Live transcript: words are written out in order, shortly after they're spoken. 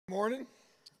Morning.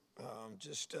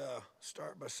 Just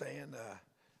start by saying,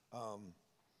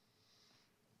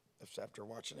 just after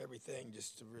watching everything,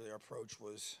 just really our approach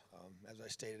was, as I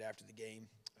stated after the game,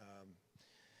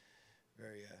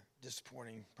 very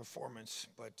disappointing performance,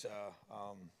 but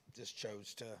just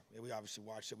chose to. We obviously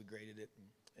watched it, we graded it,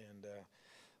 and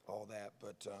all that,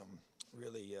 but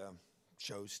really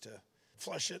chose to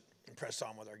flush it and press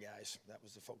on with our guys. That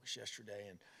was the focus yesterday,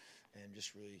 and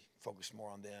just really focus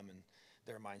more on them and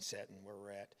their mindset and where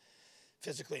we're at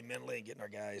physically and mentally, and getting our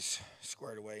guys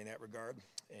squared away in that regard.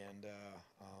 And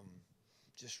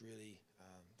just really,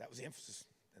 that was the emphasis,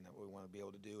 and that what we want to be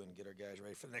able to do and get our guys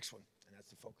ready for the next one, and that's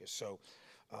the focus. So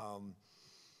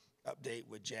update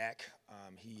with Jack,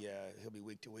 he'll be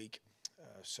week to week,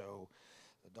 so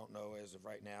I don't know as of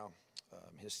right now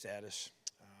his status.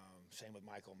 Same with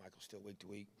Michael. Michael's still week to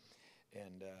week.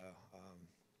 And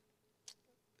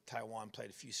Taiwan played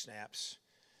a few snaps.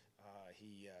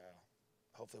 He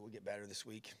hopefully will get better this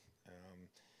week.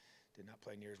 Did not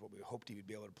play near as what we hoped he would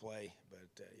be able to play,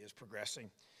 but he is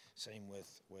progressing. Same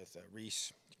with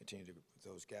Reese. Continue to with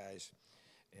those guys,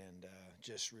 and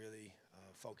just really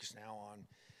focus now on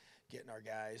getting our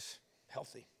guys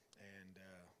healthy, and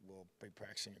we'll be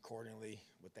practicing accordingly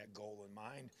with that goal in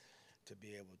mind to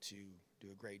be able to do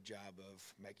a great job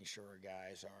of making sure our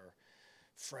guys are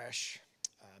fresh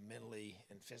mentally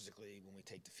and physically when we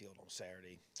take the field on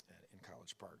Saturday in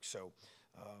College Park. So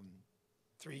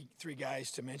three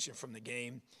guys to mention from the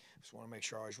game. Just want to make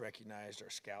sure I always recognized our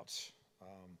scouts.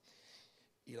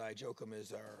 Eli Jokum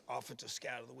is our offensive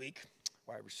scout of the week.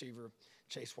 Wide receiver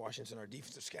Chase Washington, our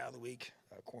defensive scout of the week.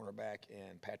 Cornerback,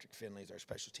 and Patrick Finley is our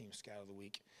special teams scout of the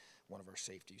week, one of our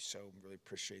safeties. So really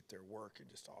appreciate their work, and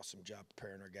just awesome job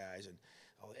preparing our guys, and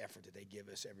all the effort that they give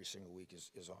us every single week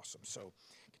is awesome. So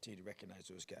continue to recognize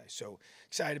those guys. So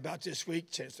excited about this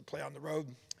week, chance to play on the road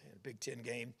in a Big Ten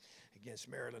game against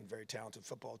Maryland, very talented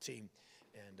football team,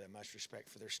 and much respect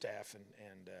for their staff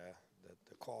and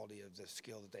the quality of the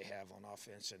skill that they have on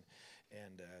offense,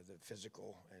 and the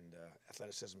physical and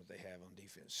athleticism that they have on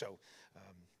defense. So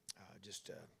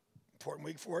just important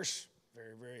week for us.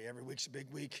 Very, every week's a big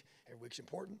week. Every week's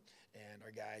important, and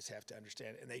our guys have to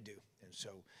understand it, and they do. And so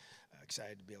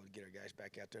excited to be able to get our guys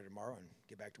back out there tomorrow and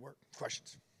get back to work.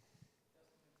 Questions?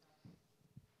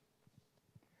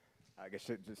 I guess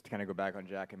just to kind of go back on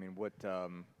Jack, I mean, what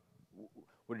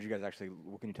did you guys actually,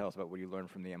 what can you tell us about what you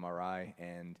learned from the MRI,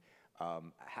 and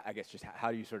I guess just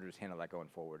how do you sort of just handle that going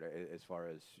forward as far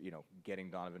as, getting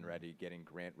Donovan ready, getting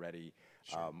Grant ready?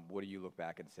 Sure. What do you look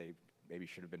back and say maybe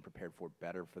should have been prepared for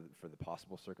better for the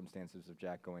possible circumstances of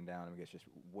Jack going down? I guess just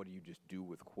what do you just do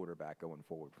with quarterback going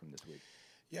forward from this week?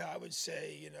 Yeah, I would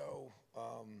say,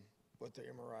 what the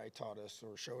MRI taught us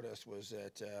or showed us was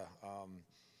that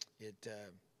it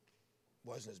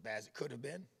wasn't as bad as it could have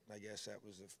been. I guess that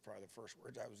was probably the first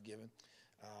words I was given.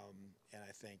 And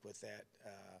I think with that,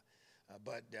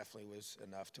 but definitely was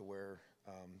enough to where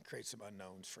create some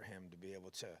unknowns for him to be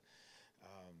able to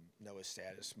know his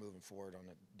status moving forward on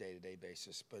a day-to-day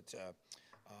basis. But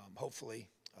hopefully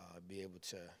be able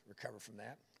to recover from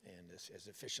that and as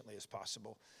efficiently as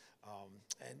possible.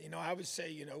 And, I would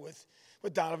say,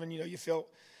 with Donovan, you feel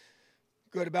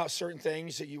good about certain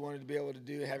things that you wanted to be able to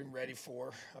do, have him ready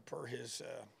for per his,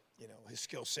 his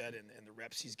skill set and the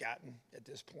reps he's gotten at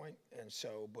this point. And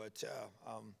so, but,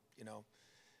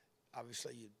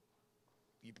 obviously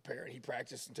you prepare, and he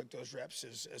practiced and took those reps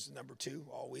as the number 2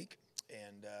 all week.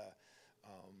 And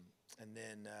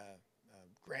then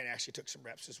Grant actually took some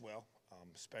reps as well,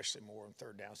 especially more in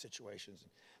third down situations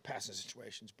and passing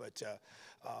situations. But,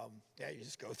 you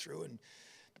just go through and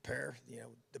prepare,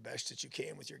 the best that you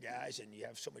can with your guys, and you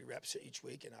have so many reps each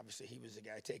week, and obviously he was the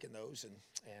guy taking those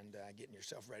and getting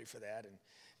yourself ready for that.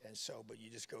 And so, but you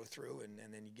just go through, and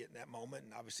then you get in that moment,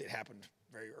 and obviously it happened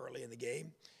very early in the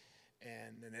game.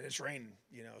 And then it's raining,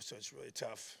 so it's really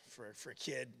tough for a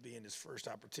kid being his first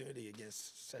opportunity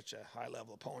against such a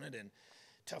high-level opponent, and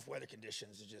tough weather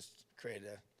conditions. It just created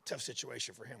a tough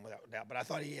situation for him without doubt. But I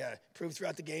thought he improved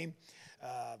throughout the game.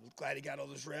 Glad he got all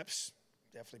those reps.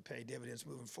 Definitely pay dividends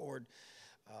moving forward,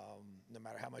 no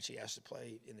matter how much he has to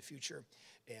play in the future.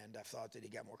 And I thought that he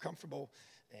got more comfortable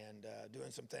and doing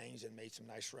some things and made some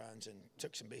nice runs and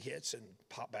took some big hits and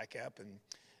popped back up and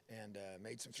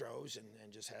made some throws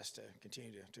and just has to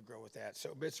continue to grow with that.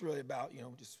 So but it's really about,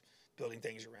 just building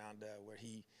things around where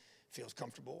he feels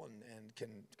comfortable and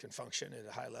can function at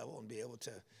a high level and be able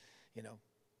to,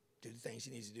 do the things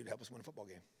he needs to do to help us win a football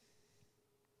game.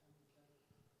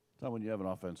 Tom, when you have an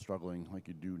offense struggling like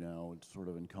you do now, it's sort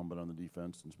of incumbent on the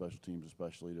defense and special teams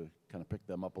especially to kind of pick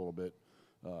them up a little bit.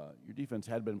 Your defense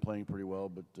had been playing pretty well,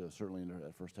 but certainly in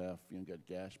that first half, got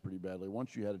gashed pretty badly.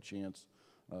 Once you had a chance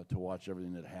to watch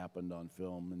everything that happened on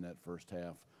film in that first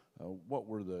half, what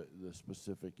were the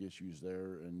specific issues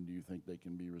there, and do you think they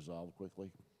can be resolved quickly?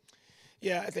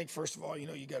 Yeah, I think first of all,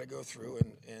 you got to go through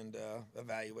and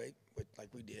evaluate like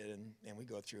we did, and we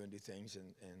go through and do things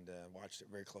and watched it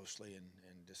very closely and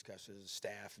discuss it as a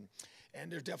staff,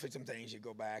 and there's definitely some things you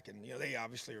go back and they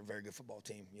obviously are a very good football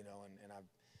team, and I've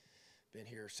been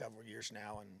here several years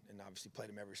now and obviously played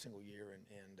them every single year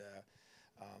and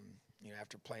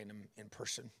after playing them in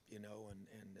person, and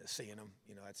seeing them,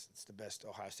 it's the best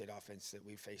Ohio State offense that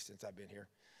we've faced since I've been here,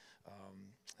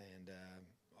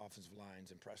 offensive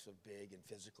line's impressive, big and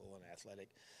physical and athletic.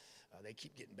 They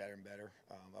keep getting better and better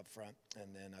up front.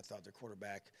 And then I thought their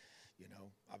quarterback,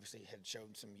 obviously had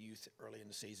shown some youth early in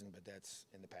the season, but that's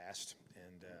in the past.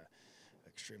 And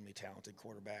extremely talented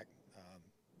quarterback.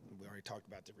 We already talked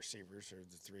about the receivers are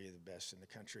the three of the best in the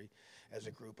country. As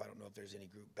a group, I don't know if there's any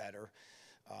group better.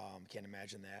 Can't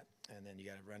imagine that. And then you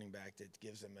got a running back that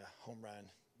gives them a home run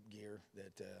gear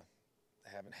that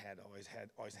haven't always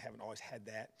had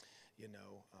that.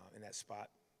 In that spot,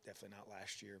 definitely not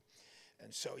last year.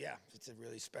 And so, yeah, it's a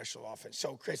really special offense.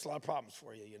 So it creates a lot of problems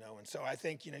for you, And so I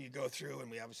think, you go through,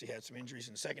 and we obviously had some injuries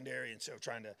in the secondary, and so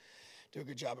trying to do a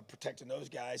good job of protecting those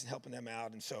guys and helping them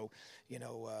out. And so,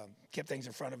 kept things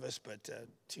in front of us, but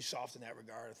too soft in that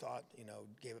regard. I thought,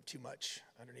 gave up too much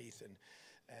underneath and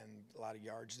a lot of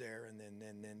yards there, and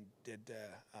then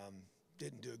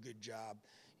didn't do a good job.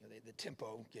 The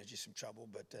tempo gives you some trouble,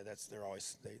 but they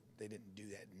didn't do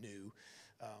that new,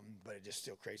 but it just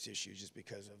still creates issues just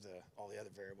because of all the other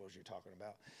variables you're talking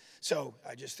about. So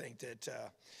I just think that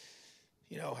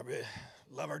I really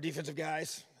love our defensive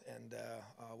guys, and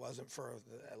wasn't for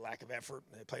a lack of effort.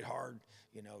 They played hard,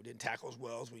 didn't tackle as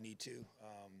well as we need to,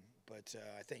 but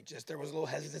I think just there was a little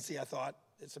hesitancy. I thought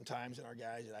at some times in our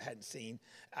guys that I hadn't seen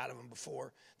out of them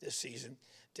before this season.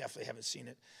 Definitely haven't seen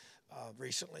it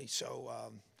recently, so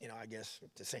I guess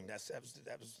the thing that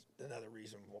was another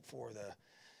reason for the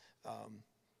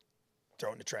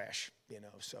throwing the trash.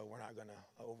 So we're not going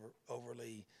to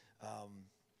overly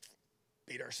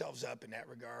beat ourselves up in that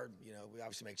regard. We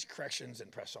obviously make corrections and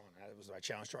press on. That was my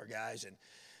challenge to our guys, and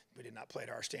we did not play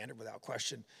to our standard without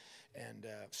question, and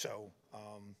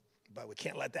but we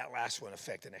can't let that last one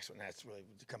affect the next one. That's really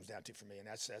what it comes down to for me, and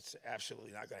that's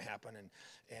absolutely not going to happen.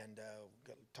 And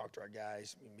talk to our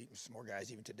guys, meet with some more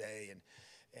guys even today,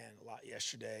 and a lot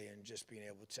yesterday, and just being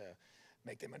able to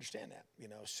make them understand that.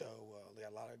 So we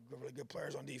got a lot of really good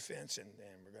players on defense, and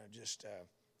we're going to just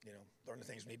learn the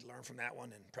things we need to learn from that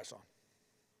one and press on.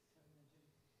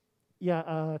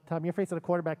 Yeah, Tom, you're facing a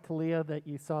quarterback, Talia, that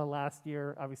you saw last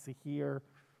year, obviously here.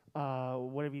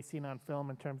 What have you seen on film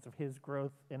in terms of his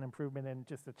growth and improvement, and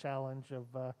just the challenge of,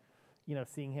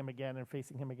 seeing him again and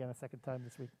facing him again a second time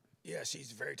this week? Yes,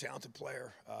 he's a very talented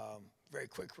player, very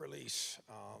quick release,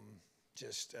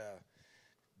 just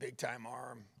big-time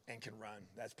arm, and can run.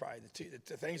 That's probably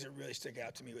the things that really stick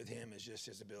out to me with him is just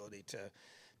his ability to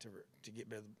get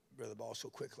rid of the ball so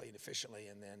quickly and efficiently,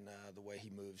 and then the way he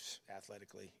moves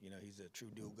athletically. He's a true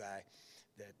dual guy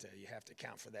that you have to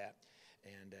account for that.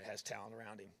 And has talent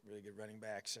around him, really good running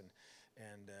backs,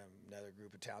 and another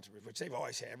group of talented, which they've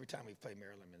always had. Every time we've played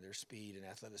Maryland, and their speed and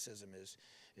athleticism is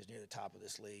near the top of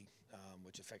this league,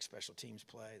 which affects special teams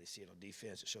play. They see it on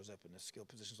defense. It shows up in the skill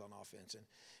positions on offense, and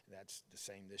that's the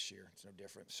same this year. It's no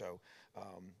different. So,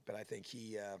 but I think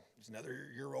he is another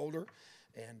year older,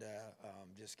 and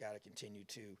just got to continue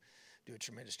to do a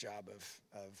tremendous job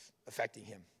of affecting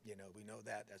him. We know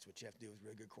that. That's what you have to do with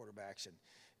really good quarterbacks, and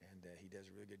he does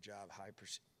a really good job. High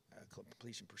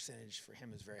completion percentage for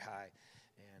him is very high,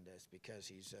 and it's because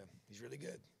he's really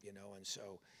good, and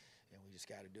so we just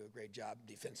got to do a great job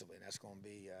defensively, and that's going to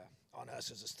be on us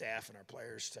as a staff and our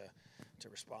players to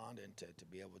respond and to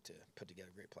be able to put together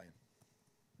a great plan.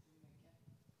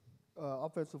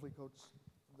 Offensively, Coach,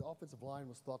 the offensive line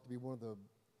was thought to be one of the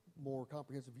more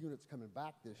comprehensive units coming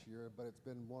back this year, but it's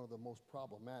been one of the most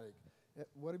problematic.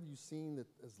 What have you seen that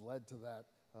has led to that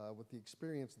with the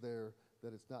experience there,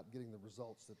 that it's not getting the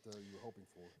results that you were hoping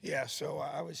for? Yeah, so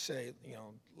I would say,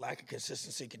 lack of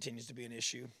consistency continues to be an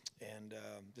issue. And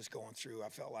just going through, I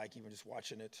felt like even just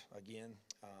watching it again,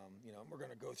 we're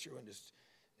going to go through and just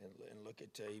and look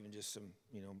at even just some,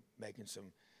 making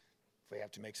some, if we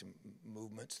have to make some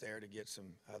movements there to get some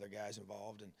other guys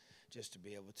involved, and just to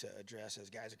be able to address as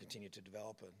guys continue to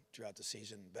develop throughout the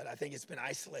season. But I think it's been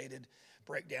isolated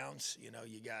breakdowns. You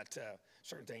got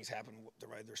certain things happen the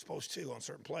way they're supposed to on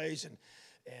certain plays, and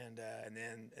and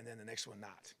then the next one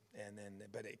not.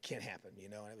 But it can happen,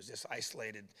 and it was just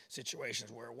isolated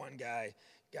situations where one guy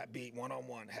got beat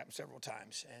one-on-one. It happened several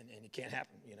times, and it can't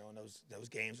happen, in those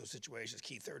games, those situations,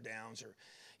 key third downs, or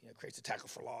creates a tackle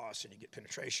for loss, and you get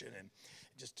penetration, and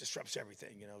it just disrupts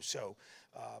everything, So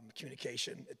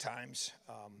communication at times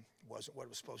wasn't what it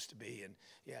was supposed to be, and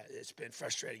yeah, it's been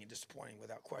frustrating and disappointing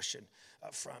without question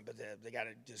up front. But they got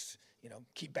to just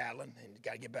keep battling and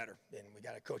got to get better, and we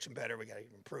got to coach them better. We got to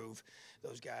improve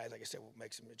those guys. Like I said, we'll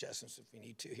make some adjustments if we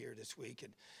need to here this week,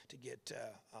 and to get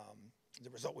the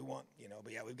result we want.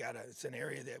 But yeah, it's an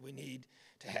area that we need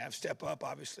to have step up.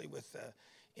 Obviously, with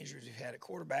injuries we've had at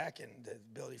quarterback, and the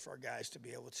ability for our guys to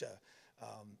be able to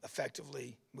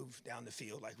effectively move down the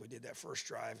field like we did that first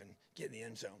drive and get in the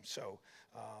end zone. So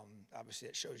obviously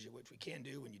that shows you what we can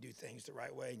do when you do things the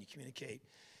right way and you communicate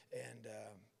and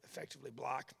effectively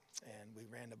block. And we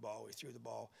ran the ball, we threw the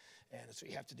ball, and that's what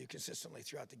you have to do consistently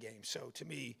throughout the game. So to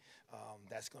me,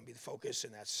 that's going to be the focus,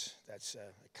 and that's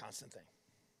a constant thing.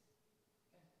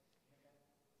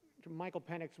 Michael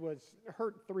Penix was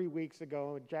hurt 3 weeks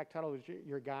ago. Jack Tuttle was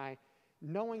your guy.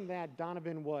 Knowing that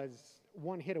Donovan was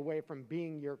one hit away from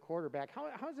being your quarterback, how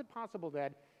is it possible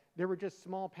that there were just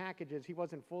small packages? He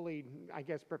wasn't fully, I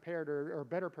guess, prepared or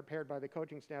better prepared by the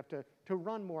coaching staff to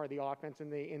run more of the offense in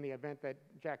the event that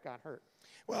Jack got hurt.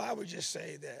 Well, I would just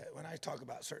say that when I talk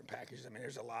about certain packages,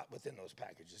 there's a lot within those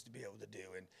packages to be able to do.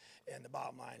 And the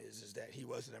bottom line is that he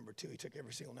was the number 2. He took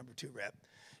every single number 2 rep,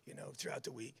 throughout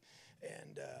the week.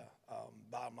 And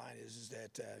bottom line is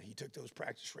that he took those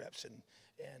practice reps and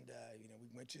we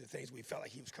went through the things we felt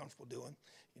like he was comfortable doing,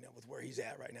 with where he's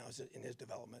at right now in his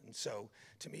development. And so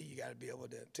to me, you got to be able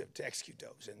to execute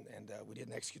those. And we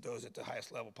didn't execute those at the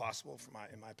highest level possible,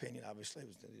 in my opinion. Obviously, it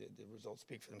was the results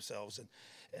speak for themselves.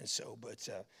 But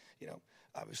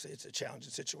obviously it's a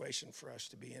challenging situation for us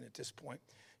to be in at this point,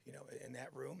 in that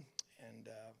room. And,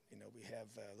 we have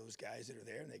those guys that are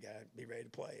there, and they got to be ready to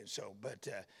play. And so, but,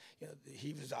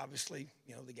 he was obviously,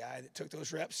 the guy that took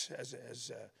those reps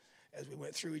as we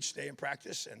went through each day in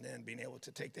practice, and then being able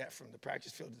to take that from the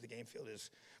practice field to the game field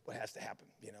is what has to happen,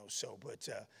 So, but,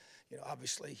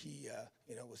 obviously he,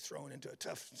 was thrown into a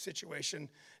tough situation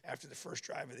after the first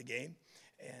drive of the game.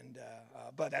 And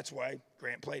but that's why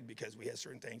Grant played, because we had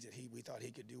certain things that we thought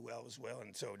he could do well as well,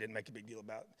 and so it didn't make a big deal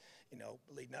about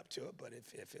leading up to it. But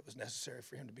if it was necessary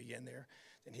for him to be in there,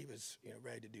 then he was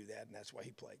ready to do that, and that's why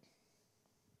he played.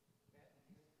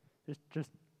 Just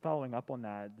following up on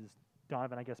that,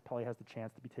 Donovan, I guess, probably has the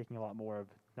chance to be taking a lot more of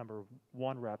number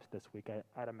 1 reps this week.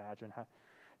 I'd imagine.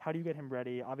 How do you get him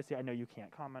ready? Obviously, I know you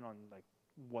can't comment on like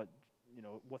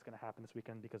what's going to happen this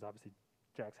weekend, because obviously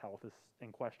Jack's health is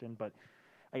in question, but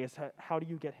I guess how do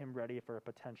you get him ready for a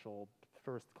potential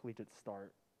first collegiate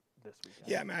start this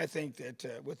weekend? Yeah, I think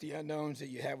that with the unknowns that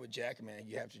you have with Jack,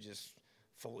 you have to just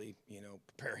fully,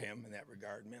 prepare him in that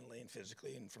regard, mentally and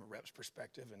physically, and from a reps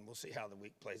perspective. And we'll see how the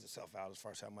week plays itself out as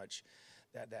far as how much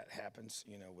that happens,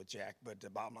 with Jack. But the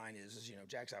bottom line is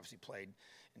Jack's obviously played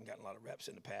and gotten a lot of reps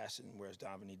in the past, and whereas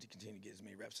Donovan needs to continue to get as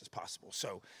many reps as possible.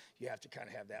 So you have to kind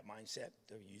of have that mindset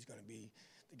that he's going to be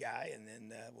the guy, and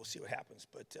then we'll see what happens.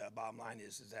 But bottom line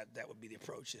is that would be the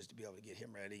approach, is to be able to get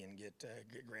him ready and get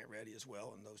Grant ready as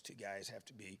well. And those 2 guys have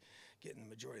to be getting the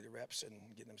majority of the reps and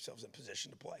getting themselves in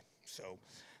position to play. So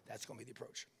that's going to be the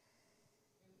approach.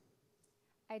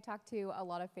 I talked to a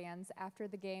lot of fans after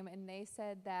the game, and they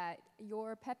said that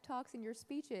your pep talks and your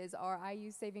speeches are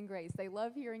IU's saving grace. They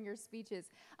love hearing your speeches.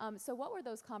 So what were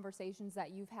those conversations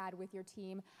that you've had with your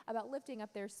team about lifting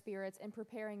up their spirits and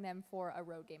preparing them for a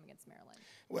road game against Maryland?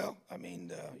 Well,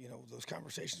 those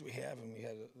conversations we have, and we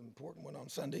had an important one on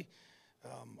Sunday,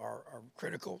 are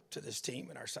critical to this team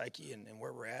and our psyche and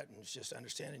where we're at, and it's just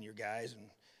understanding your guys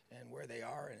and where they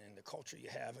are and the culture you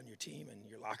have in your team and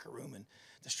your locker room and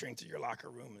the strength of your locker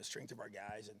room and the strength of our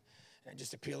guys and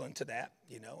just appealing to that,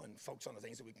 and focus on the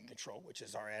things that we can control, which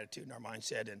is our attitude and our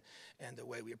mindset and the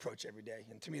way we approach every day.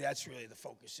 And to me, that's really the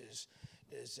focus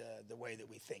is the way that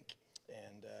we think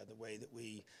and the way that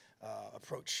we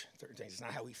approach certain things. It's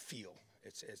not how we feel.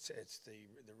 It's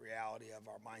the reality of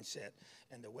our mindset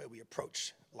and the way we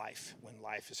approach life when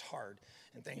life is hard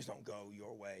and things don't go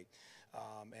your way.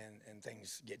 And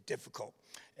things get difficult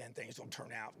and things don't turn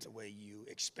out the way you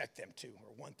expect them to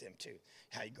or want them to.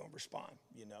 How you going to respond,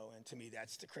 And to me,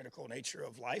 that's the critical nature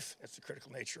of life. That's the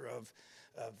critical nature of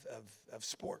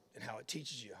sport and how it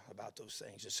teaches you about those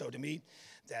things. And so to me,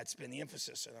 that's been the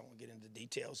emphasis. I don't want to get into the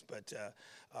details, but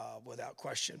without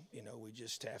question, we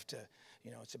just have to,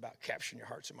 it's about capturing your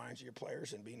hearts and minds of your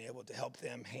players and being able to help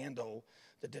them handle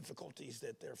the difficulties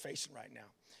that they're facing right now,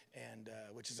 and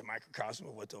which is a microcosm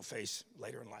of what they'll face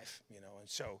later in life, you know. And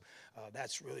so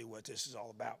that's really what this is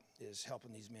all about, is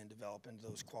helping these men develop into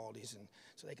those qualities, and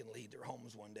so they can lead their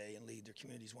homes one day and lead their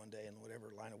communities one day, and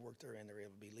whatever line of work they're in, they're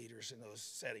able to be leaders in those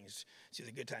settings, see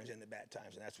the good times and the bad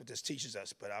times, and that's what this teaches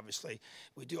us. But obviously,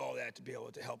 we do all that to be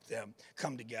able to help them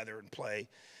come together and play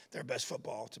their best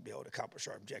football to be able to accomplish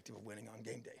our objective of winning on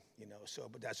game day, you know. So,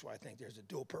 but that's why I think there's a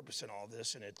dual purpose in all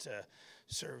this, and it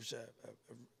serves a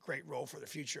great role for the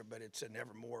future, but it's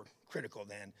never more critical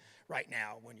than right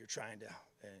now when you're trying to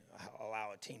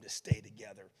allow a team to stay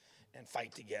together and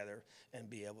fight together and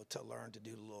be able to learn to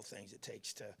do the little things it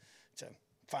takes to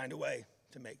find a way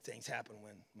to make things happen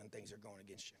when things are going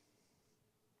against you.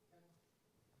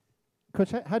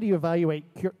 Coach, how do you evaluate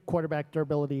quarterback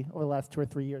durability over the last 2 or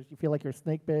 3 years? Do you feel like you're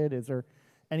snake bit? Is there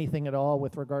anything at all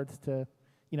with regards to,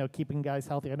 you know, keeping guys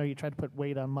healthy? I know you tried to put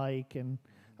weight on Mike, and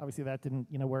obviously that didn't,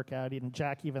 you know, work out. And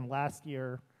Jack, even last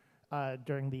year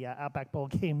during the Outback Bowl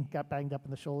game, got banged up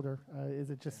in the shoulder. Is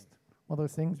it just one of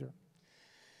those things? Or?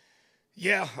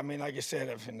 Yeah, I mean, like I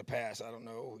said in the past, I don't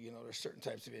know. You know, there's certain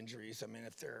types of injuries. I mean,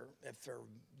 if they're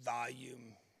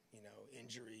volume, you know,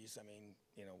 injuries. I mean,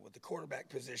 you know, with the quarterback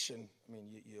position, I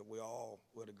mean, we all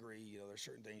would agree. You know, there's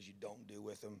certain things you don't do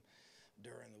with them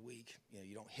during the week. You know,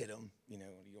 you don't hit them. You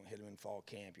know, you don't hit them in fall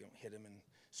camp. You don't hit them in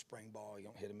spring ball. You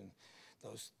don't hit them in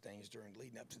those things during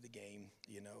leading up to the game.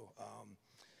 You know,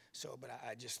 so, but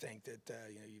I just think that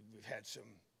you know, we've had some,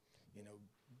 you know,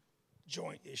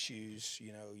 joint issues.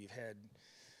 You know, you've had,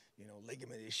 you know,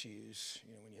 ligament issues.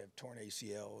 You know, when you have torn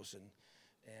ACLs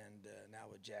and now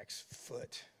with Jack's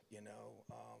foot, you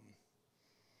know,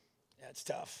 that's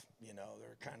tough. You know, there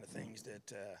are kind of things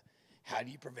that how do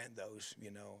you prevent those?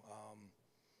 You know,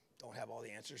 don't have all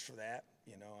the answers for that.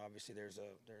 You know, obviously there's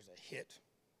a hit,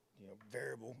 you know,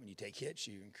 variable. When you take hits,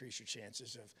 you increase your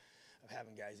chances of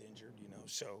having guys injured. You know,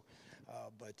 so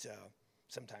but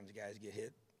sometimes guys get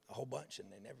hit a whole bunch and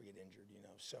they never get injured. You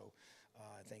know, so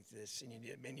I think this.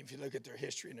 And if you look at their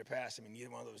history in their past, I mean,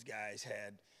 neither one of those guys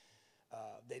had.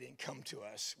 They didn't come to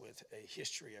us with a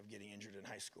history of getting injured in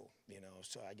high school, you know.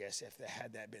 So I guess if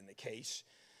had that been the case,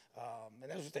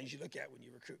 and those are things you look at when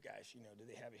you recruit guys. You know, do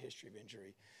they have a history of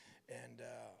injury? And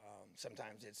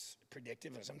sometimes it's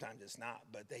predictive, and sometimes it's not.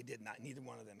 But they did not. Neither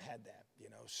one of them had that, you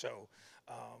know. So,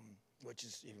 which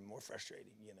is even more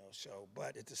frustrating, you know. So,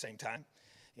 but at the same time,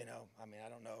 you know, I mean, I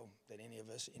don't know that any of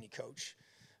us, any coach.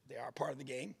 They are part of the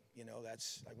game. You know,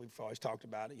 that's like we've always talked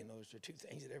about it. You know, those are two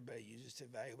things that everybody uses to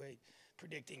evaluate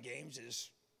predicting games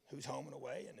is who's home and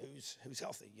away and who's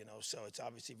healthy, you know. So it's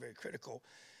obviously very critical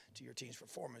to your team's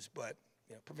performance. But,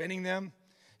 you know, preventing them,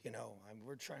 you know,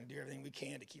 we're trying to do everything we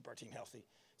can to keep our team healthy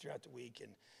throughout the week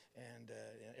and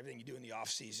everything you do in the off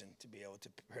season to be able to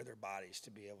prepare their bodies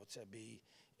to be able to be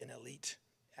an elite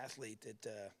athlete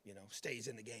that, you know, stays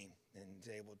in the game and is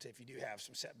able to, if you do have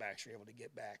some setbacks, you're able to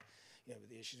get back. You know,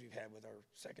 with the issues we've had with our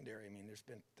secondary, I mean, there's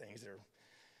been things that are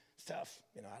tough.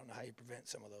 You know, I don't know how you prevent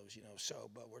some of those, you know, so,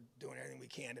 but we're doing everything we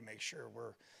can to make sure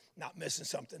we're not missing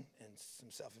something and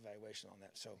some self-evaluation on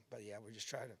that. So, but yeah, we're just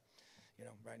trying to, you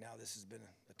know, right now this has been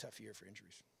a tough year for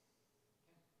injuries.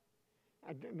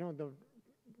 I know the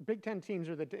Big Ten teams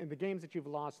are the games that you've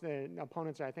lost, the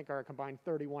opponents I think are a combined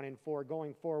 31-4.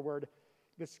 Going forward,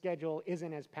 the schedule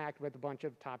isn't as packed with a bunch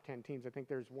of top 10 teams. I think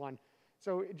there's one.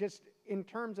 So just in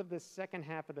terms of the second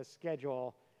half of the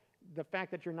schedule, the fact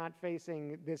that you're not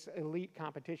facing this elite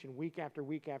competition week after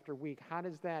week after week, how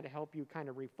does that help you kind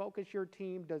of refocus your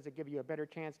team? Does it give you a better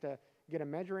chance to get a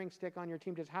measuring stick on your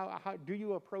team? Just how do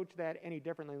you approach that any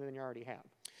differently than you already have?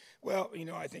 Well, you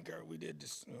know, I think we did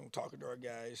just, you know, talking to our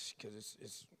guys because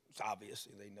it's obvious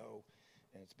they know.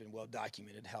 And it's been well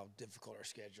documented how difficult our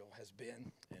schedule has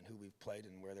been and who we've played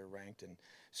and where they're ranked. And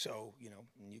so, you know,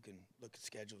 you can look at the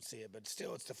schedule and see it. But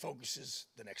still, it's the focus is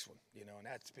the next one, you know, and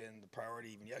that's been the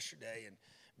priority even yesterday and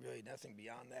really nothing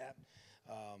beyond that.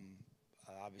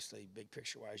 Obviously, big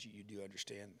picture-wise, you do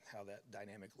understand how that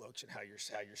dynamic looks and how your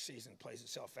season plays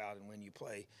itself out and when you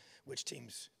play which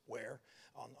teams where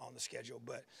on the schedule.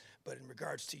 But in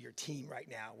regards to your team right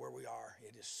now, where we are,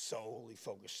 it is solely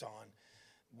focused on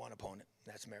one opponent,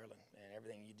 that's Maryland, and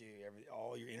everything you do,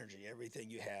 all your energy, everything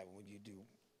you have, when you do,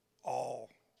 all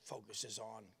focuses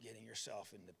on getting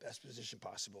yourself in the best position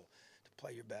possible to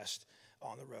play your best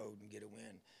on the road and get a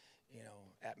win, you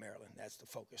know, at Maryland. That's the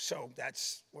focus. So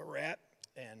that's where we're at,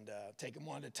 and take them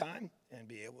one at a time and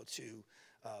be able to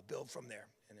build from there.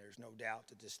 And there's no doubt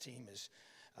that this team has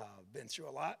been through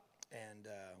a lot, and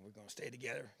we're going to stay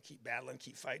together, keep battling,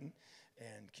 keep fighting,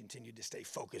 and continue to stay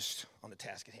focused on the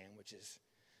task at hand, which is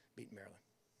beating Maryland.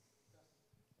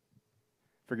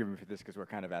 forgive me for this because we're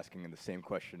kind of asking the same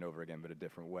question over again, but a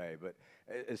different way. But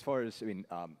as far as, I mean,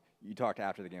 you talked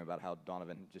after the game about how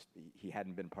Donovan he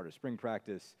hadn't been part of spring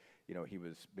practice. You know, he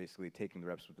was basically taking the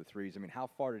reps with the threes. I mean, how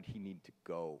far did he need to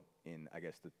go in, I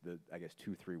guess, the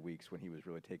 2-3 weeks when he was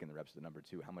really taking the reps at the number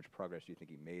 2? How much progress do you think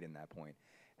he made in that point?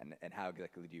 And how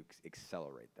exactly do you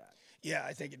accelerate that? Yeah,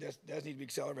 I think it does need to be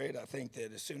accelerated. I think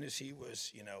that as soon as he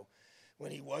was,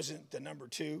 when he wasn't the number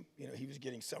 2, he was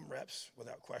getting some reps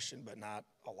without question, but not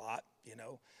a lot, and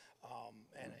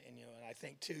I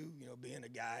think too, being a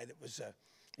guy that was a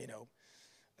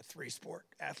 3-sport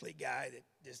athlete guy that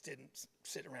just didn't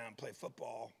sit around and play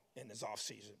football in his off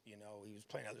season. He was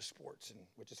playing other sports, and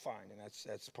which is fine, and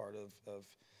that's part of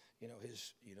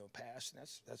his past, and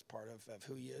that's part of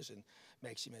who he is and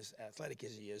makes him as athletic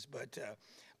as he is. But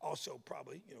also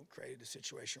probably created a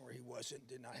situation where he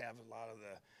did not have a lot of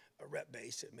the rep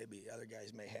base that maybe other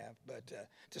guys may have. But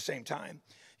at the same time,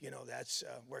 that's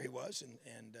where he was,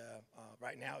 and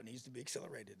right now it needs to be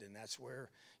accelerated, and that's where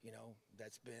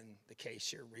that's been the case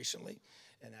here recently,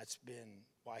 and that's been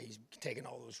why he's taken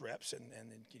all those reps, and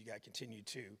then you got to continue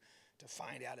to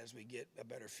find out as we get a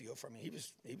better feel from him.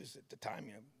 He was at the time,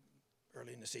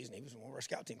 early in the season, he was one of our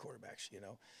scout team quarterbacks,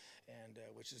 and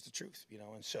which is the truth,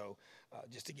 and so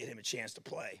just to get him a chance to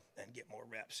play and get more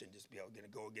reps and just be able to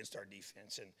go against our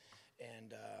defense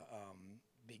and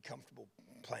be comfortable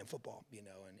playing football,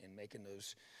 and making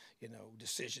those,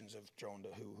 decisions of throwing to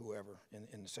whoever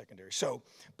in the secondary. So,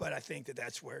 but I think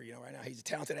that's where, right now he's a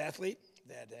talented athlete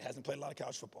that hasn't played a lot of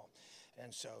college football.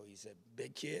 And so he's a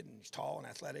big kid, and he's tall and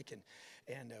athletic,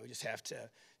 and we just have to,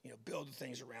 build the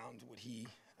things around what he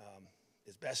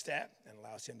is best at and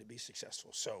allows him to be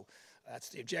successful. So that's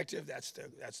the objective, that's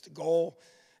the goal,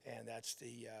 and that's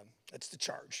the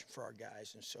charge for our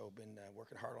guys. And so been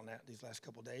working hard on that these last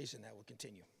couple of days, and that will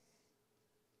continue.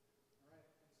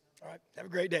 All right, have a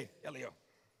great day, Elio.